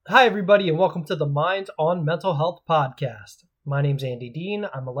Hi, everybody, and welcome to the Mind on Mental Health podcast. My name's Andy Dean.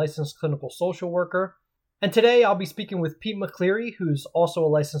 I'm a licensed clinical social worker. And today I'll be speaking with Pete McCleary, who's also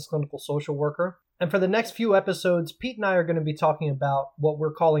a licensed clinical social worker. And for the next few episodes, Pete and I are going to be talking about what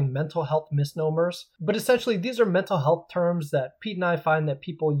we're calling mental health misnomers. But essentially, these are mental health terms that Pete and I find that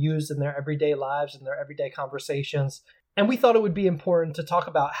people use in their everyday lives and their everyday conversations. And we thought it would be important to talk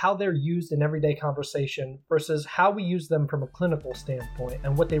about how they're used in everyday conversation versus how we use them from a clinical standpoint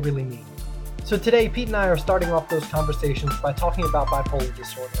and what they really mean. So today, Pete and I are starting off those conversations by talking about bipolar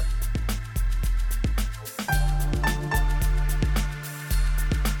disorder.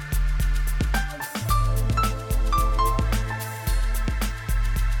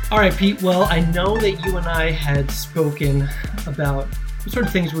 All right, Pete. Well, I know that you and I had spoken about sort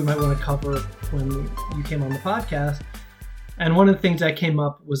of things we might want to cover when you came on the podcast. And one of the things that came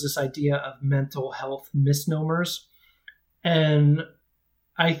up was this idea of mental health misnomers. And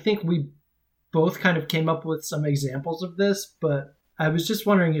I think we both kind of came up with some examples of this, but I was just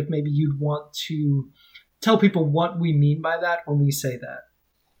wondering if maybe you'd want to tell people what we mean by that when we say that.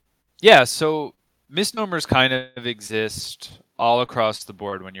 Yeah, so misnomers kind of exist all across the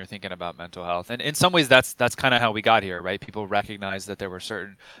board when you're thinking about mental health. And in some ways, that's kind of how we got here, right? People recognized that there were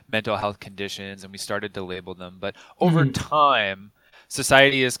certain mental health conditions and we started to label them. But over time,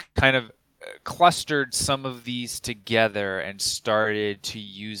 society has kind of clustered some of these together and started to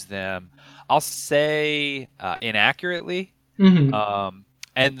use them, I'll say, inaccurately. And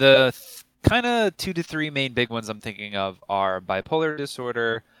the kind of 2 to 3 main big ones I'm thinking of are bipolar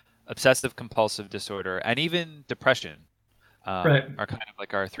disorder, obsessive compulsive disorder, and even depression. Are kind of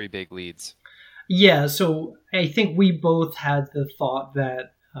like our 3 big leads. Yeah, so I think we both had the thought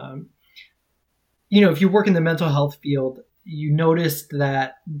that, if you work in the mental health field, you noticed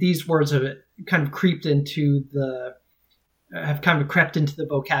that these words have kind of crept into the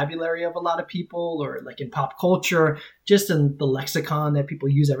vocabulary of a lot of people, or like in pop culture, just in the lexicon that people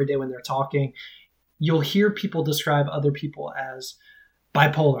use every day when they're talking. You'll hear people describe other people as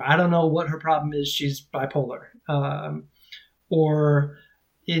bipolar. I don't know what her problem is. She's bipolar. Or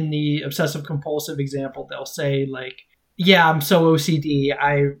in the obsessive compulsive example, they'll say like, yeah, I'm so OCD.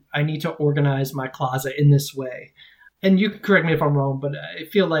 I need to organize my closet in this way. And you can correct me if I'm wrong, but I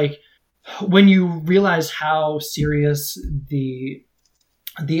feel like when you realize how serious the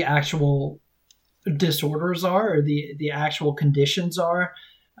actual disorders are, or the actual conditions are,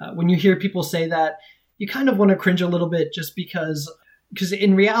 when you hear people say that, you kind of want to cringe a little bit, just because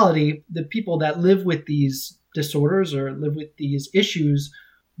in reality, the people that live with these disorders or live with these issues,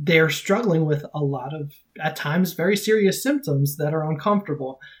 they're struggling with a lot of, at times, very serious symptoms that are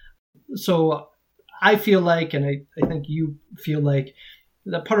uncomfortable. So I feel like, and I think you feel like,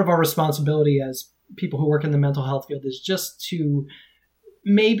 that part of our responsibility as people who work in the mental health field is just to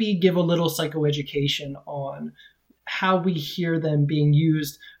maybe give a little psychoeducation on how we hear them being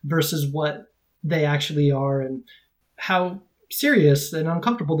used versus what they actually are, and how serious and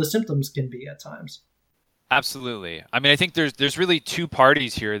uncomfortable the symptoms can be at times. Absolutely. I mean, I think there's really 2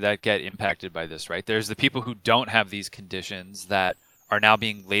 parties here that get impacted by this, right? There's the people who don't have these conditions that are now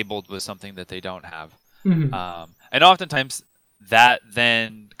being labeled with something that they don't have. And oftentimes that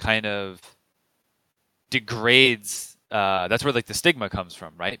then kind of degrades, that's where like the stigma comes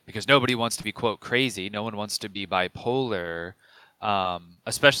from, right? Because nobody wants to be, quote, crazy. No one wants to be bipolar,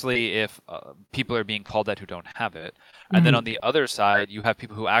 especially if people are being called that who don't have it. And then on the other side, you have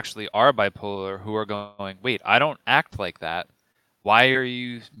people who actually are bipolar who are going, wait, I don't act like that. Why are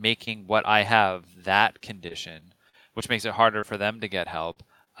you making what I have that condition? Which makes it harder for them to get help,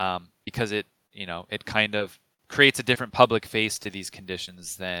 because it kind of creates a different public face to these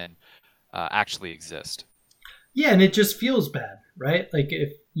conditions than actually exist. Yeah, and it just feels bad, right? Like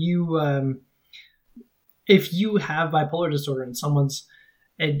if you have bipolar disorder and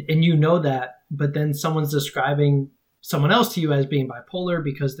and you know that, but then someone's describing someone else to you as being bipolar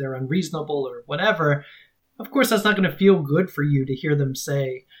because they're unreasonable or whatever, of course that's not going to feel good for you to hear them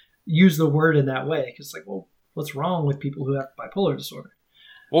use the word in that way. Because like, well, what's wrong with people who have bipolar disorder?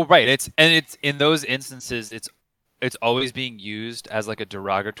 Well, right. It's in those instances, it's always being used as like a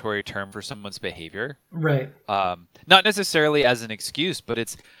derogatory term for someone's behavior. Right. Not necessarily as an excuse, but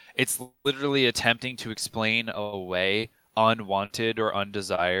it's literally attempting to explain away unwanted or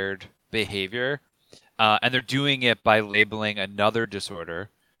undesired behavior. And they're doing it by labeling another disorder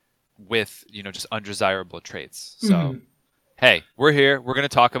with, just undesirable traits. So, hey, we're here. We're going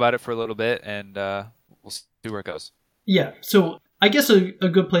to talk about it for a little bit, and we'll see where it goes. Yeah. So I guess a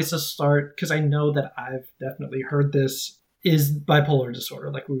good place to start, because I know that I've definitely heard this, is bipolar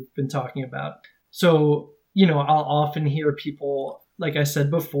disorder, like we've been talking about. So, I'll often hear people like I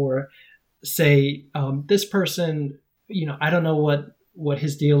said before, say this person, I don't know what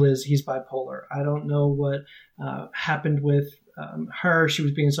his deal is. He's bipolar. I don't know what happened with her. She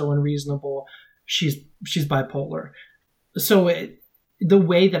was being so unreasonable. She's bipolar. So the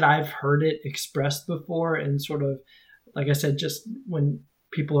way that I've heard it expressed before, and sort of, like I said, just when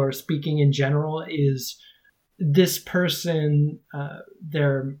people are speaking in general, is this person,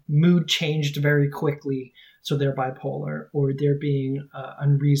 their mood changed very quickly, so they're bipolar, or they're being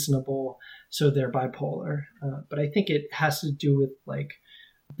unreasonable, so they're bipolar. But I think it has to do with like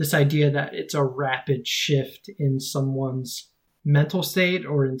this idea that it's a rapid shift in someone's mental state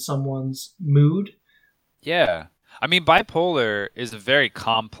or in someone's mood. Yeah. I mean, bipolar is a very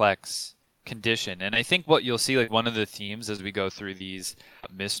complex condition. And I think what you'll see, like one of the themes as we go through these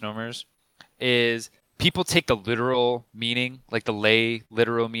misnomers, is people take the literal meaning, like the lay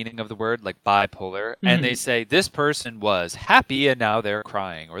literal meaning of the word, like bipolar, and they say this person was happy and now they're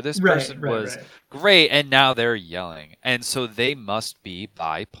crying, or this person was great and now they're yelling, and so they must be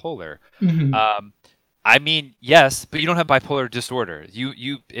bipolar. I mean, yes, but you don't have bipolar disorder.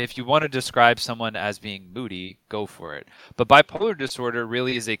 You if you want to describe someone as being moody, go for it. But bipolar disorder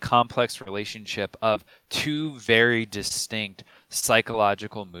really is a complex relationship of two very distinct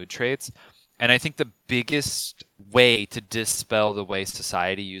psychological mood traits. And I think the biggest way to dispel the way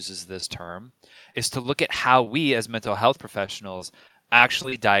society uses this term is to look at how we as mental health professionals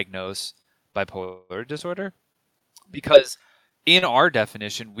actually diagnose bipolar disorder. Because in our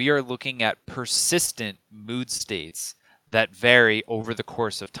definition, we are looking at persistent mood states that vary over the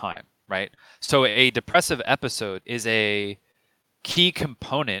course of time, right? So a depressive episode is a key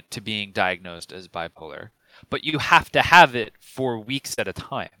component to being diagnosed as bipolar, but you have to have it for weeks at a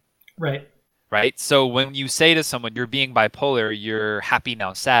time. Right? So when you say to someone, you're being bipolar, you're happy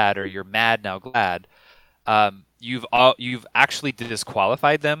now sad, or you're mad now glad, you've actually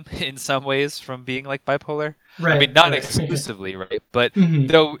disqualified them in some ways from being like bipolar. I mean, not exclusively, right? But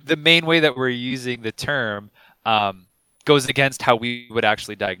though the main way that we're using the term goes against how we would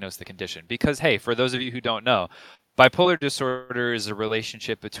actually diagnose the condition. Because, hey, for those of you who don't know, bipolar disorder is a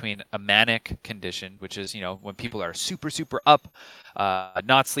relationship between a manic condition, which is, when people are super, super up,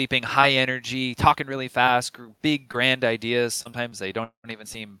 not sleeping, high energy, talking really fast, big, grand ideas. Sometimes they don't even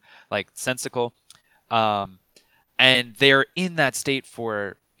seem like sensical. And they're in that state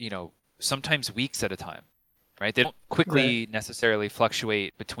for, sometimes weeks at a time, right? They don't quickly necessarily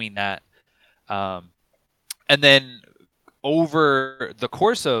fluctuate between that. And then over the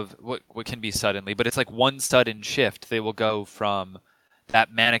course of what can be suddenly, but it's like one sudden shift, they will go from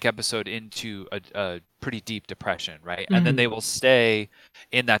that manic episode into a pretty deep depression, right? And then they will stay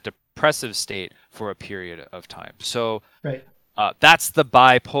in that depressive state for a period of time. So that's the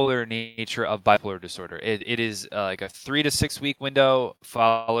bipolar nature of bipolar disorder. It is like a 3 to 6 week window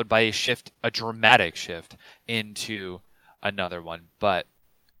followed by a dramatic shift into another one. But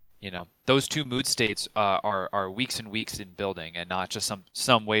those two mood states are weeks and weeks in building, and not just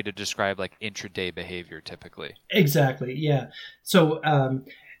some way to describe like intraday behavior typically. Exactly. Yeah. So,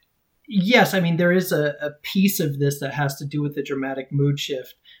 yes, I mean, there is a piece of this that has to do with the dramatic mood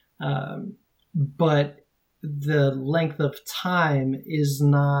shift. But the length of time is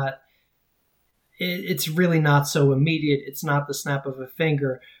not, it's really not so immediate. It's not the snap of a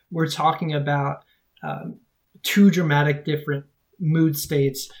finger. We're talking about two dramatic different mood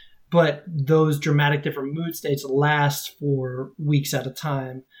states, but those dramatic different mood states last for weeks at a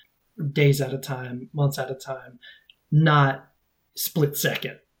time, days at a time, months at a time, not split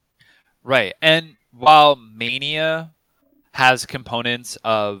second. Right. And while mania has components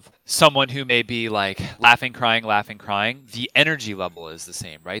of someone who may be like laughing, crying, the energy level is the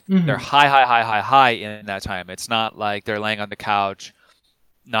same, right? They're high in that time. It's not like they're laying on the couch,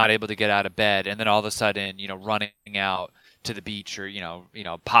 not able to get out of bed, and then all of a sudden, running out to the beach or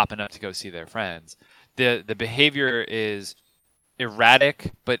popping up to go see their friends. The behavior is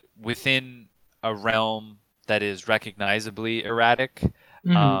erratic, but within a realm that is recognizably erratic.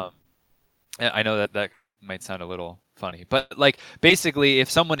 I know that might sound a little funny, but like basically, if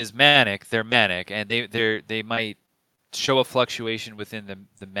someone is manic, they're manic, and they might show a fluctuation within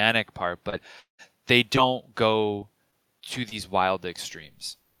the manic part, but they don't go to these wild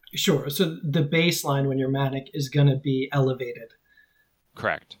extremes. Sure. So the baseline when you're manic is going to be elevated.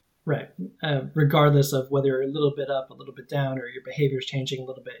 Correct. Right. Regardless of whether you're a little bit up, a little bit down, or your behavior is changing a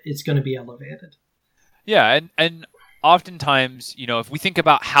little bit, it's going to be elevated. Yeah. And oftentimes, if we think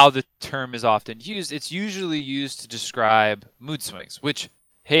about how the term is often used, it's usually used to describe mood swings, which,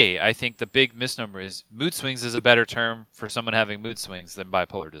 hey, I think the big misnomer is mood swings is a better term for someone having mood swings than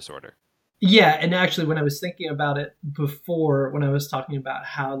bipolar disorder. Yeah, and actually, when I was thinking about it before, when I was talking about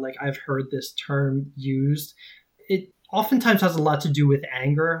how like I've heard this term used, it oftentimes has a lot to do with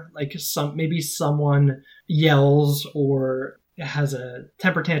anger. Like maybe someone yells or has a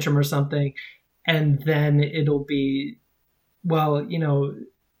temper tantrum or something, and then it'll be, well,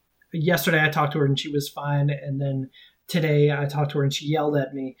 yesterday I talked to her and she was fine, and then today I talked to her and she yelled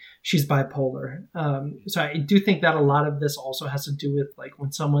at me. She's bipolar. So I do think that a lot of this also has to do with like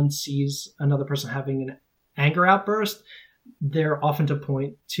when someone sees another person having an anger outburst, they're often to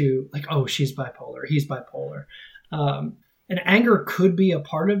point to like, oh, she's bipolar, he's bipolar. And anger could be a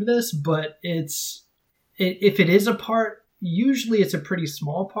part of this, but if it is a part, usually it's a pretty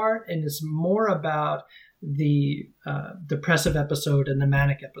small part, and it's more about the depressive episode and the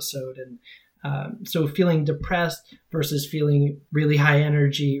manic episode. And so feeling depressed versus feeling really high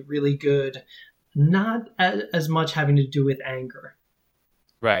energy, really good, not as much having to do with anger.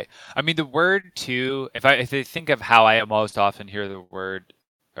 Right. I mean, the word too, if I think of how I most often hear the word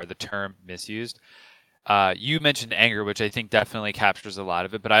or the term misused, you mentioned anger, which I think definitely captures a lot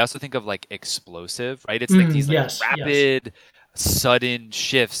of it, but I also think of like explosive, right? It's like these like Yes, rapid, sudden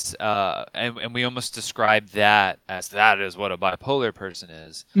shifts, and we almost describe that is what a bipolar person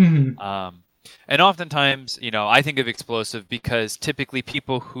is. And oftentimes, I think of explosive because typically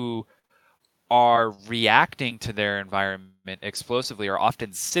people who are reacting to their environment explosively are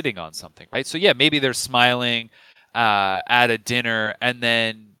often sitting on something, right? So yeah, maybe they're smiling at a dinner, and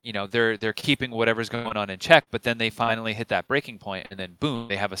then they're keeping whatever's going on in check, but then they finally hit that breaking point, and then boom,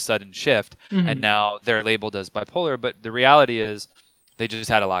 they have a sudden shift, and now they're labeled as bipolar. But the reality is, they just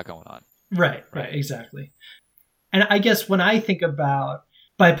had a lot going on. Right, exactly. And I guess when I think about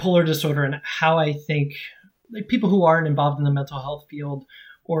bipolar disorder and how I think like people who aren't involved in the mental health field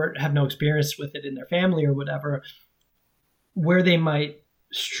or have no experience with it in their family or whatever, where they might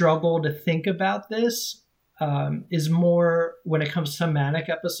struggle to think about this is more when it comes to manic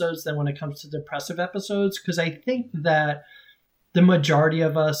episodes than when it comes to depressive episodes. Because I think that the majority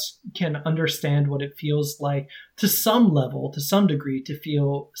of us can understand what it feels like to some level, to some degree, to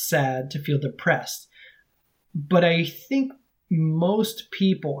feel sad, to feel depressed. But I think most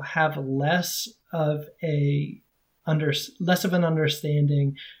people have less of an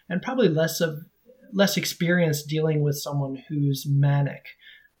understanding and probably less experience dealing with someone who's manic.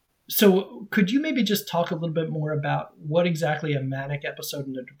 So could you maybe just talk a little bit more about what exactly a manic episode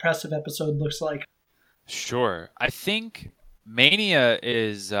and a depressive episode looks like? Sure. I think mania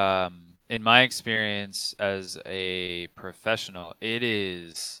is, in my experience as a professional, it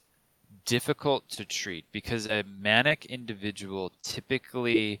is difficult to treat because a manic individual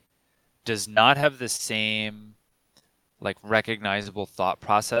typically does not have the same like recognizable thought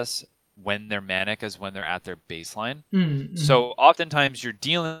process when they're manic as when they're at their baseline. So oftentimes you're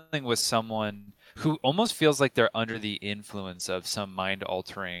dealing with someone who almost feels like they're under the influence of some mind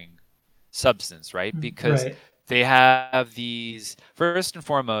altering substance, right? Because they have these, first and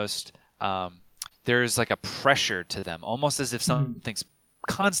foremost, there's like a pressure to them, almost as if something's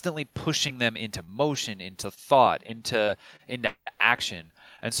constantly pushing them into motion, into thought, into action.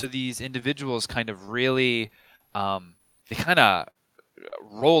 And so these individuals kind of really, they kind of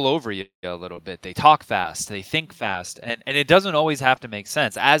roll over you a little bit. They talk fast, they think fast, and it doesn't always have to make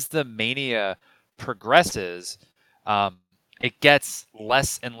sense. As the mania progresses, it gets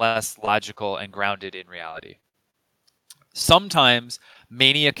less and less logical and grounded in reality. Sometimes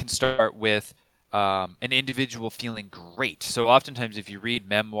mania can start with an individual feeling great. So oftentimes if you read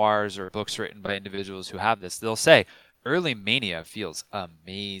memoirs or books written by individuals who have this, they'll say early mania feels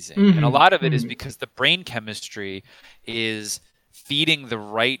amazing. And a lot of it is because the brain chemistry is feeding the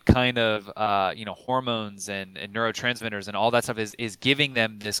right kind of hormones and neurotransmitters and all that stuff is giving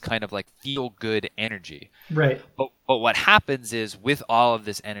them this kind of like feel good energy. Right. But what happens is with all of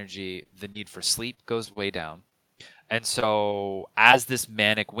this energy, the need for sleep goes way down. And so as this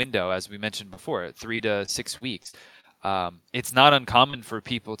manic window, as we mentioned before, 3 to 6 weeks, it's not uncommon for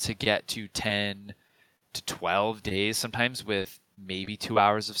people to get to 10 to 12 days, sometimes with maybe 2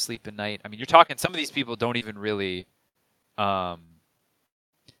 hours of sleep a night. I mean, you're talking, some of these people don't even really, they're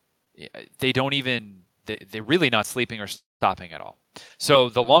really not sleeping or stopping at all. So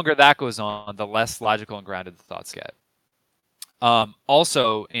the longer that goes on, the less logical and grounded the thoughts get.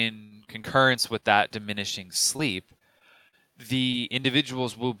 Also, in concurrence with that diminishing sleep, the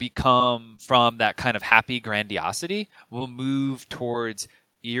individuals will become, from that kind of happy grandiosity, will move towards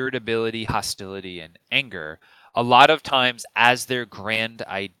irritability, hostility, and anger. A lot of times as their grand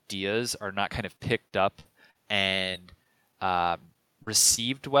ideas are not kind of picked up and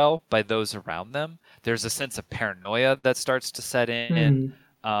received well by those around them, there's a sense of paranoia that starts to set in.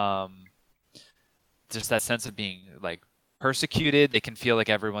 just that sense of being like persecuted. They can feel like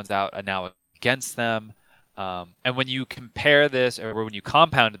everyone's out and now against them. And when you compare this, or when you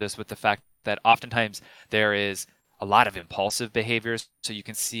compound this with the fact that oftentimes there is a lot of impulsive behaviors, so you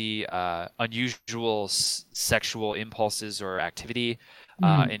can see unusual sexual impulses or activity,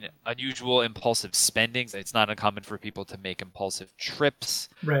 and unusual impulsive spendings. It's not uncommon for people to make impulsive trips,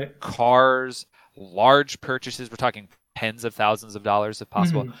 right? Cars, large purchases. We're talking tens of thousands of dollars if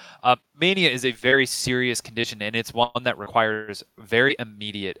possible. Mania is a very serious condition, and it's one that requires very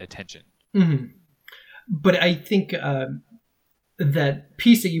immediate attention. But I think that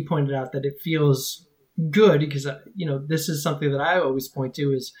piece that you pointed out, that it feels good, because this is something that I always point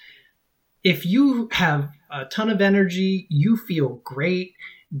to, is if you have a ton of energy, you feel great,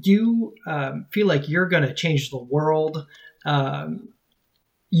 you feel like you're going to change the world,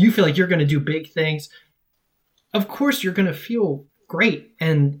 you feel like you're going to do big things, of course you're going to feel great,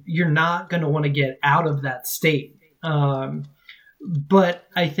 and you're not going to want to get out of that state. But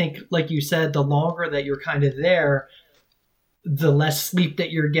I think, like you said, the longer that you're kind of there, the less sleep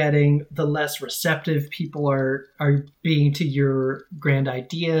that you're getting, the less receptive people are being to your grand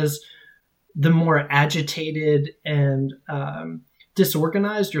ideas, the more agitated and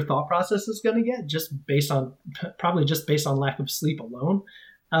disorganized your thought process is going to get, probably just based on lack of sleep alone.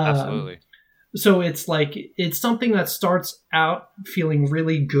 Absolutely. So it's something that starts out feeling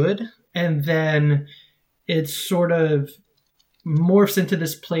really good, and then it sort of morphs into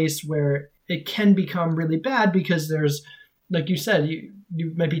this place where it can become really bad, because there's, like you said,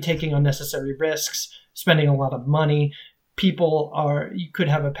 you might be taking unnecessary risks, spending a lot of money. You could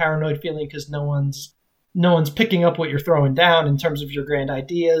have a paranoid feeling because no one's picking up what you're throwing down in terms of your grand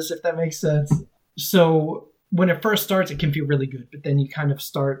ideas, if that makes sense. So when it first starts, it can feel really good, but then you kind of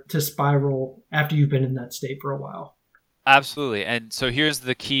start to spiral after you've been in that state for a while. Absolutely. And so here's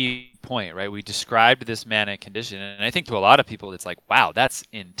the key point, right? We described this manic condition, and I think to a lot of people it's like, wow, that's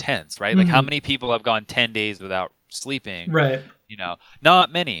intense, right? Like, how many people have gone 10 days without sleeping? Right.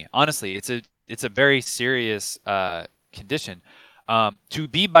 Not many. Honestly, it's a very serious condition. To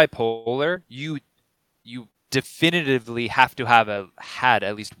be bipolar, you definitively have to have had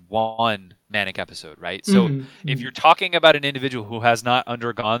at least one manic episode, right? So if you're talking about an individual who has not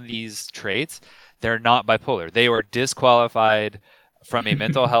undergone these traits, they're not bipolar. They are disqualified from a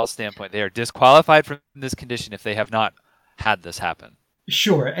mental health standpoint. They are disqualified from this condition if they have not had this happen.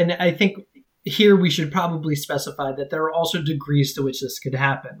 Sure. And I think here we should probably specify that there are also degrees to which this could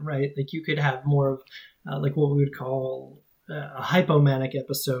happen, right? Like, you could have more of like what we would call a hypomanic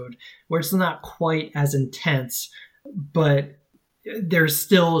episode, where it's not quite as intense, but there's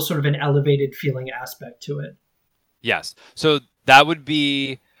still sort of an elevated feeling aspect to it. Yes. So that would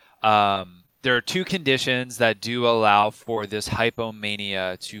be, there are two conditions that do allow for this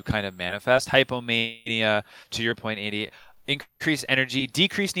hypomania to kind of manifest. Hypomania, to your point, Andy, increased energy,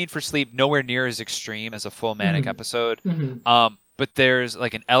 decreased need for sleep, nowhere near as extreme as a full manic episode. But there's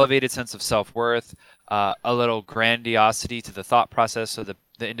like an elevated sense of self-worth, a little grandiosity to the thought process. So the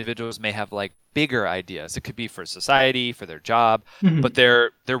individuals may have like bigger ideas. It could be for society, for their job, but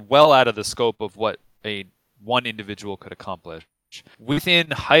they're well out of the scope of what one individual could accomplish. Within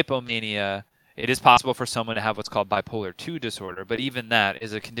hypomania, it is possible for someone to have what's called bipolar II disorder, but even that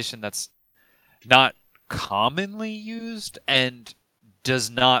is a condition that's not commonly used and does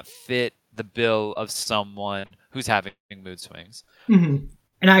not fit the bill of someone who's having mood swings. And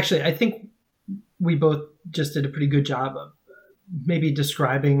actually, I think we both just did a pretty good job of maybe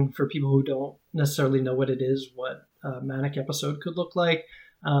describing, for people who don't necessarily know what it is, what a manic episode could look like.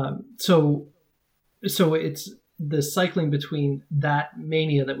 So it's the cycling between that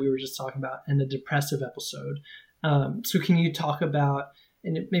mania that we were just talking about and the depressive episode. So can you talk about,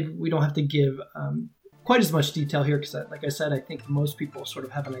 and maybe we don't have to give quite as much detail here, because like I said, I think most people sort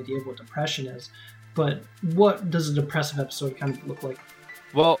of have an idea of what depression is, but what does a depressive episode kind of look like?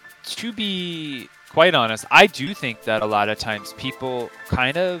 Well, to be quite honest, I do think that a lot of times people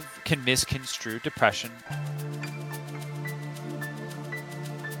kind of can misconstrue depression.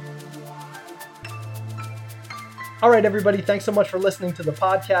 All right, everybody, thanks so much for listening to the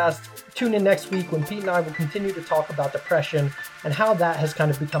podcast. Tune in next week when Pete and I will continue to talk about depression and how that has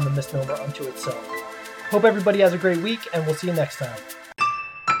kind of become a misnomer unto itself. Hope everybody has a great week, and we'll see you next time.